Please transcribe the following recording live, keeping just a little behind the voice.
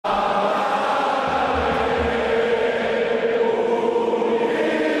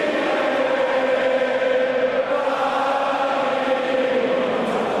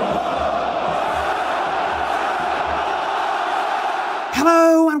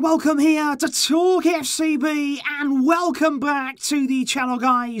welcome here to TalkFCB and welcome back to the channel,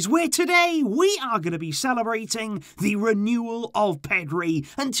 guys, where today we are going to be celebrating the renewal of Pedri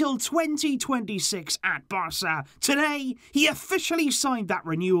until 2026 at Barça. Today, he officially signed that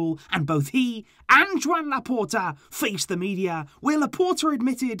renewal and both he and Joan Laporta faced the media, where Laporta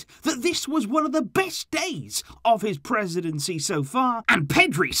admitted that this was one of the best days of his presidency so far, and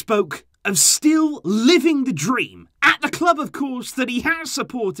Pedri spoke of still living the dream at the club, of course, that he has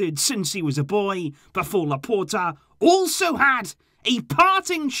supported since he was a boy, before Laporta also had a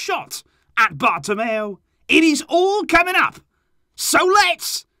parting shot at Bartomeu. It is all coming up, so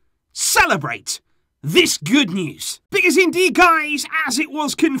let's celebrate this good news. Because indeed, guys, as it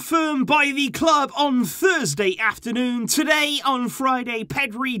was confirmed by the club on Thursday afternoon, today on Friday,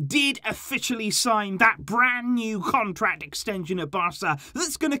 Pedri did officially sign that brand new contract extension at Barca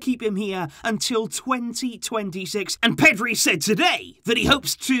that's going to keep him here until 2026. And Pedri said today that he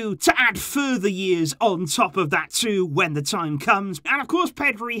hopes to add further years on top of that too when the time comes. And of course,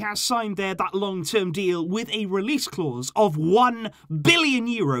 Pedri has signed there that long-term deal with a release clause of €1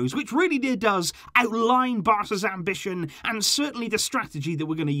 billion, which really does outline Barca's ambition and certainly the strategy that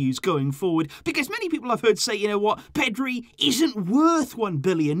we're going to use going forward, because many people I've heard say, you know what, Pedri isn't worth $1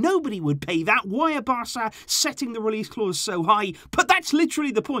 billion. Nobody would pay that. Why are Barca setting the release clause so high? But that's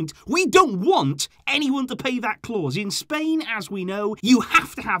literally the point. We don't want anyone to pay that clause. In Spain, as we know, you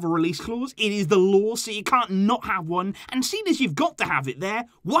have to have a release clause. It is the law, so you can't not have one. And seeing as you've got to have it there,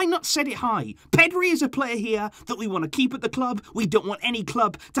 why not set it high? Pedri is a player here that we want to keep at the club. We don't want any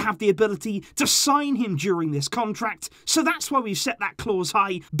club to have the ability to sign him during this contract. So that's why we've set that clause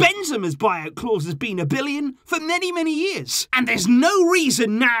high. Benzema's buyout clause has been $1 billion for many years. And there's no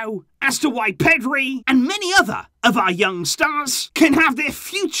reason now as to why Pedri and many other of our young stars can have their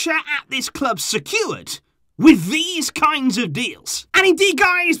future at this club secured with these kinds of deals. And indeed,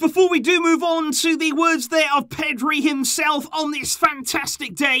 guys, before we do move on to the words there of Pedri himself on this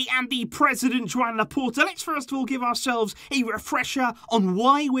fantastic day and the President Joan Laporta, let's first of all give ourselves a refresher on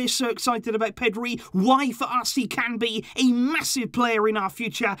why we're so excited about Pedri, why for us he can be a massive player in our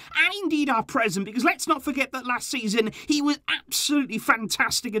future and indeed our present, because let's not forget that last season he was absolutely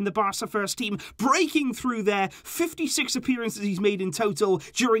fantastic in the Barca first team, breaking through there, 56 appearances he's made in total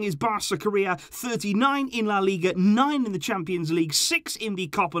during his Barca career, 39 in La Liga, 9 in the Champions League, 6 in the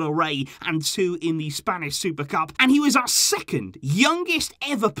Copa del Rey, and 2 in the Spanish Super Cup. And he was our second youngest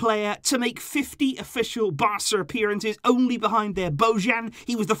ever player to make 50 official Barca appearances, only behind their Bojan.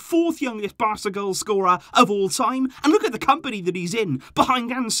 He was the 4th youngest Barca goal scorer of all time. And look at the company that he's in,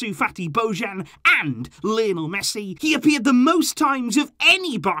 behind Ansu Fati, Bojan, and Lionel Messi. He appeared the most times of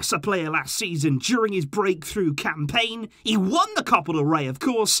any Barca player last season during his breakthrough campaign. He won the Copa del Rey, of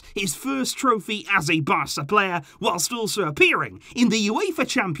course, his first trophy as a Barca player, whilst also appearing in the UEFA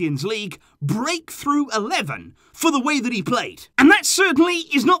Champions League Breakthrough 11 for the way that he played. And that certainly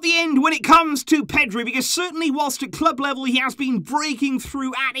is not the end when it comes to Pedri, because certainly whilst at club level he has been breaking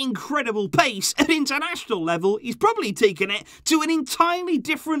through at incredible pace, at international level he's probably taken it to an entirely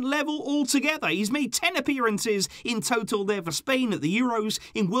different level altogether. He's made 10 appearances in total there for Spain at the Euros,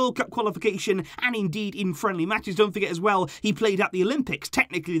 in World Cup qualification, and indeed in friendly matches. Don't forget as well, he played at the Olympics,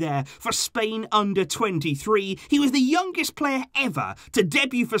 technically there, for Spain under 23. He was the youngest player ever to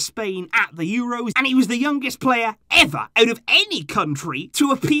debut for Spain at the Euros, and he was the youngest player ever out of any country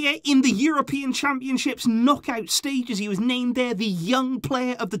to appear in the European Championships knockout stages. He was named there the young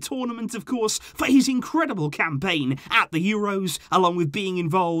player of the tournament, of course, for his incredible campaign at the Euros, along with being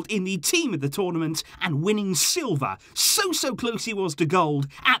involved in the team of the tournament and winning silver. So close he was to gold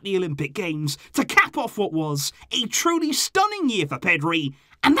at the Olympic Games to cap off what was a truly stunning year for Pedri,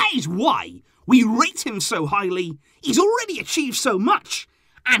 and that is why we rate him so highly. He's already achieved so much,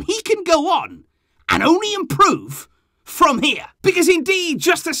 and he can go on and only improve from here. Because indeed,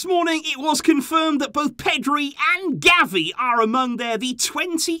 just this morning, it was confirmed that both Pedri and Gavi are among the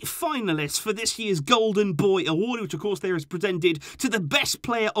 20 finalists for this year's Golden Boy Award, which of course there is presented to the best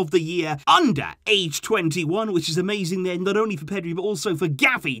player of the year under age 21, which is amazing there, not only for Pedri, but also for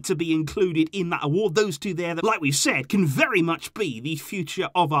Gavi to be included in that award. Those two there that, like we've said, can very much be the future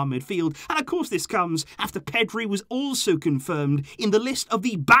of our midfield. And of course, this comes after Pedri was also confirmed in the list of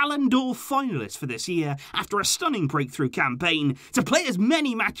the Ballon d'Or finalists for this year, after a stunning breakthrough campaign to play as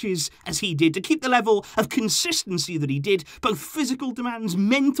many matches as he did, to keep the level of consistency that he did, both physical demands,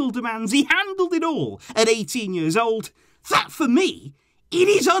 mental demands. He handled it all at 18 years old. That, for me, It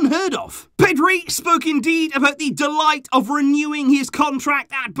is unheard of. Pedri spoke indeed about the delight of renewing his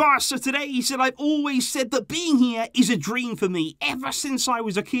contract at Barca today. He said, "I've always said that being here is a dream for me. Ever since I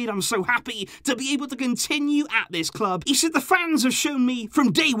was a kid, I'm so happy to be able to continue at this club." He said, "The fans have shown me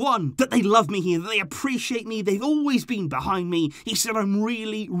from day one that they love me here, that they appreciate me. They've always been behind me." He said, "I'm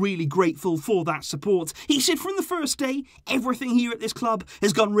really, really grateful for that support." He said, "From the first day, everything here at this club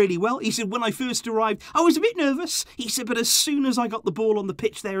has gone really well." He said, "When I first arrived, I was a bit nervous." He said, "But as soon as I got the ball on the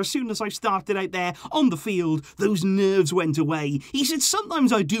pitch there, as soon as I started out there on the field, those nerves went away." He said,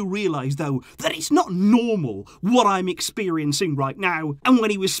 "Sometimes I do realise, though, that it's not normal what I'm experiencing right now." And when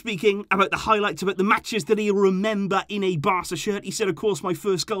he was speaking about the highlights, about the matches that he'll remember in a Barca shirt, he said, "Of course, my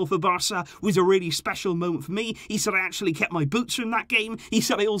first goal for Barca was a really special moment for me." He said, "I actually kept my boots from that game." He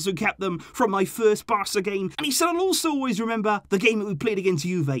said, "I also kept them from my first Barca game." And he said, "I'll also always remember the game that we played against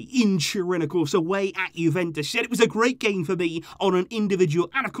Juve in Turin, of course, away at Juventus." He said, "It was a great game for me on an individual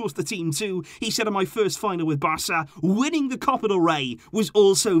and, of course, the team too." He said, "On my first final with Barca, winning the Copa del Rey was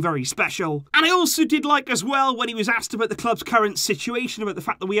also very special." And I also did like as well, when he was asked about the club's current situation, about the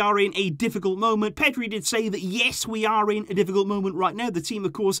fact that we are in a difficult moment, Pedri did say that yes, we are in a difficult moment right now. The team,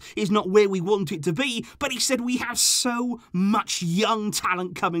 of course, is not where we want it to be, but he said we have so much young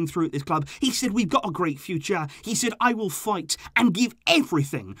talent coming through at this club. He said we've got a great future. He said, "I will fight and give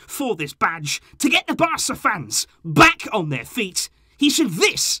everything for this badge to get the Barca fans back on their feet." He said,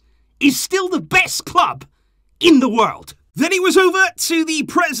 "This is still the best club in the world." Then he was over to the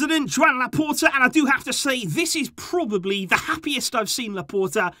President Joan Laporta, and I do have to say, this is probably the happiest I've seen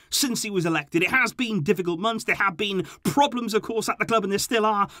Laporta since he was elected. It has been difficult months, there have been problems, of course, at the club, and there still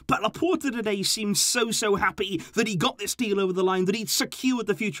are, but Laporta today seems so happy that he got this deal over the line, that he'd secured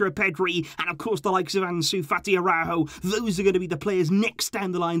the future of Pedri, and of course the likes of Ansu Fati, Araujo. Those are going to be the players next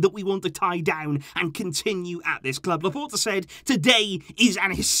down the line that we want to tie down and continue at this club. Laporta said, "Today is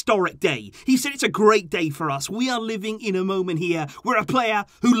an historic day." He said, "It's a great day for us. We are living in a moment here where a player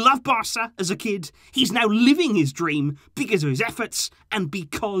who loved Barca as a kid, he's now living his dream because of his efforts and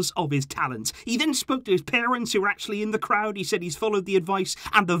because of his talent." He then spoke to his parents who were actually in the crowd. He said he's followed the advice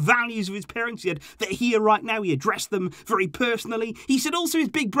and the values of his parents. He said that here right now he addressed them very personally. He said also his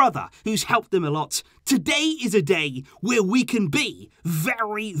big brother, who's helped him a lot. "Today is a day where we can be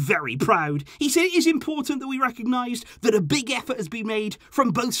very proud." He said it is important that we recognise that a big effort has been made from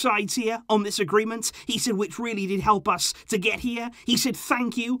both sides here on this agreement. He said, which really did help us to get here. He said,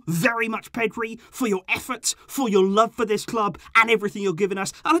 "Thank you very much, Pedri, for your efforts, for your love for this club and everything you're giving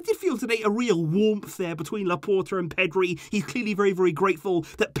us." And I did feel today a real warmth there between Laporta and Pedri. He's clearly very grateful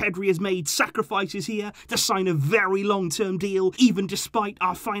that Pedri has made sacrifices here to sign a very long-term deal, even despite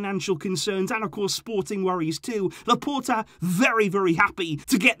our financial concerns and, of course, sporting worries too. Laporta very happy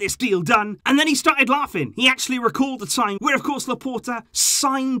to get this deal done. And then he started laughing. He actually recalled the time where, of course, Laporta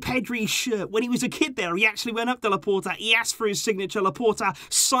signed Pedri's shirt. When he was a kid there, he actually went up to Laporta, he asked for his signature, Laporta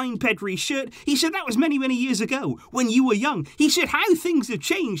signed Pedri's shirt. He said that was many years ago when you were young. He said how things have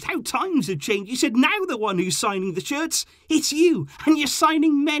changed, how times have changed. He said now the one who's signing the shirts, it's you, and you're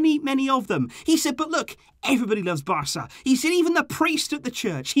signing many of them. He said, but look, everybody loves Barca. He said even the priest at the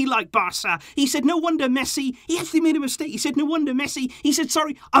church, he liked Barca. He said no wonder Messi, he actually made a mistake. He said no wonder Messi, he said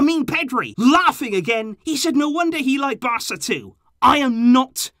sorry, I mean Pedri. Laughing again, he said no wonder he liked Barca too. I am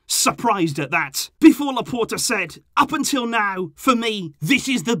not surprised at that. Before Laporta said, up until now, for me, this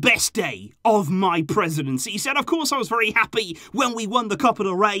is the best day of my presidency. He said, of course I was very happy when we won the Copa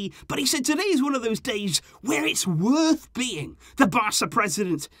del Rey, but he said today is one of those days where it's worth being the Barca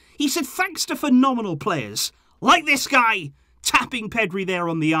president. He said thanks to phenomenal players like this guy, tapping Pedri there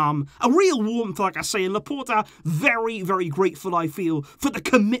on the arm. A real warmth, like I say, and Laporta very grateful, I feel, for the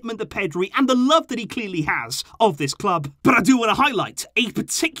commitment to Pedri and the love that he clearly has of this club. But I do want to highlight a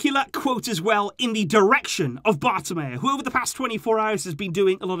particular quote as well in the direction of Bartomeu, who over the past 24 hours has been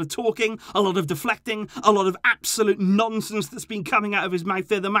doing a lot of talking, a lot of deflecting, a lot of absolute nonsense that's been coming out of his mouth.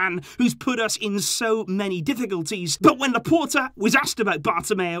 They're the man who's put us in so many difficulties. But when Laporta was asked about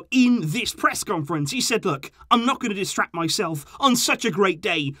Bartomeu in this press conference, he said, look, I'm not going to distract myself on such a great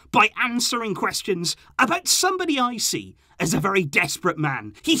day by answering questions about somebody I see as a very desperate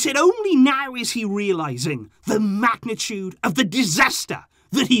man. He said only now is he realising the magnitude of the disaster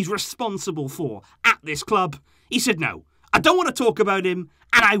that he's responsible for at this club. He said, no, I don't want to talk about him,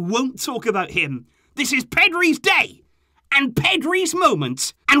 and I won't talk about him. This is Pedri's day and Pedri's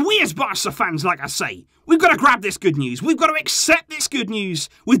moment. And we as Barca fans, like I say, we've got to grab this good news. We've got to accept this good news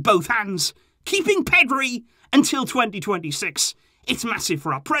with both hands. Keeping Pedri until 2026. It's massive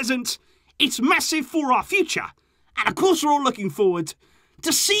for our present, it's massive for our future, and of course we're all looking forward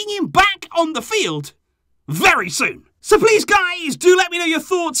to seeing him back on the field very soon. So please, guys, do let me know your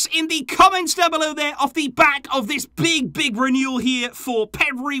thoughts in the comments down below there off the back of this big renewal here for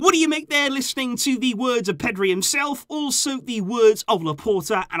Pedri. What do you make there listening to the words of Pedri himself, also the words of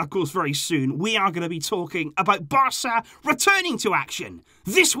Laporta, and of course very soon we are going to be talking about Barca returning to action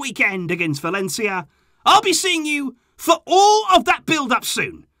this weekend against Valencia. I'll be seeing you for all of that build-up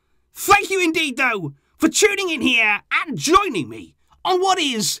soon. Thank you indeed, though, for tuning in here and joining me on what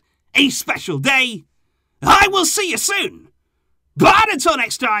is a special day. I will see you soon. But until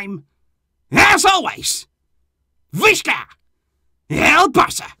next time, as always, Visca El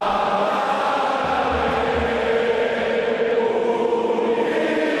Barça.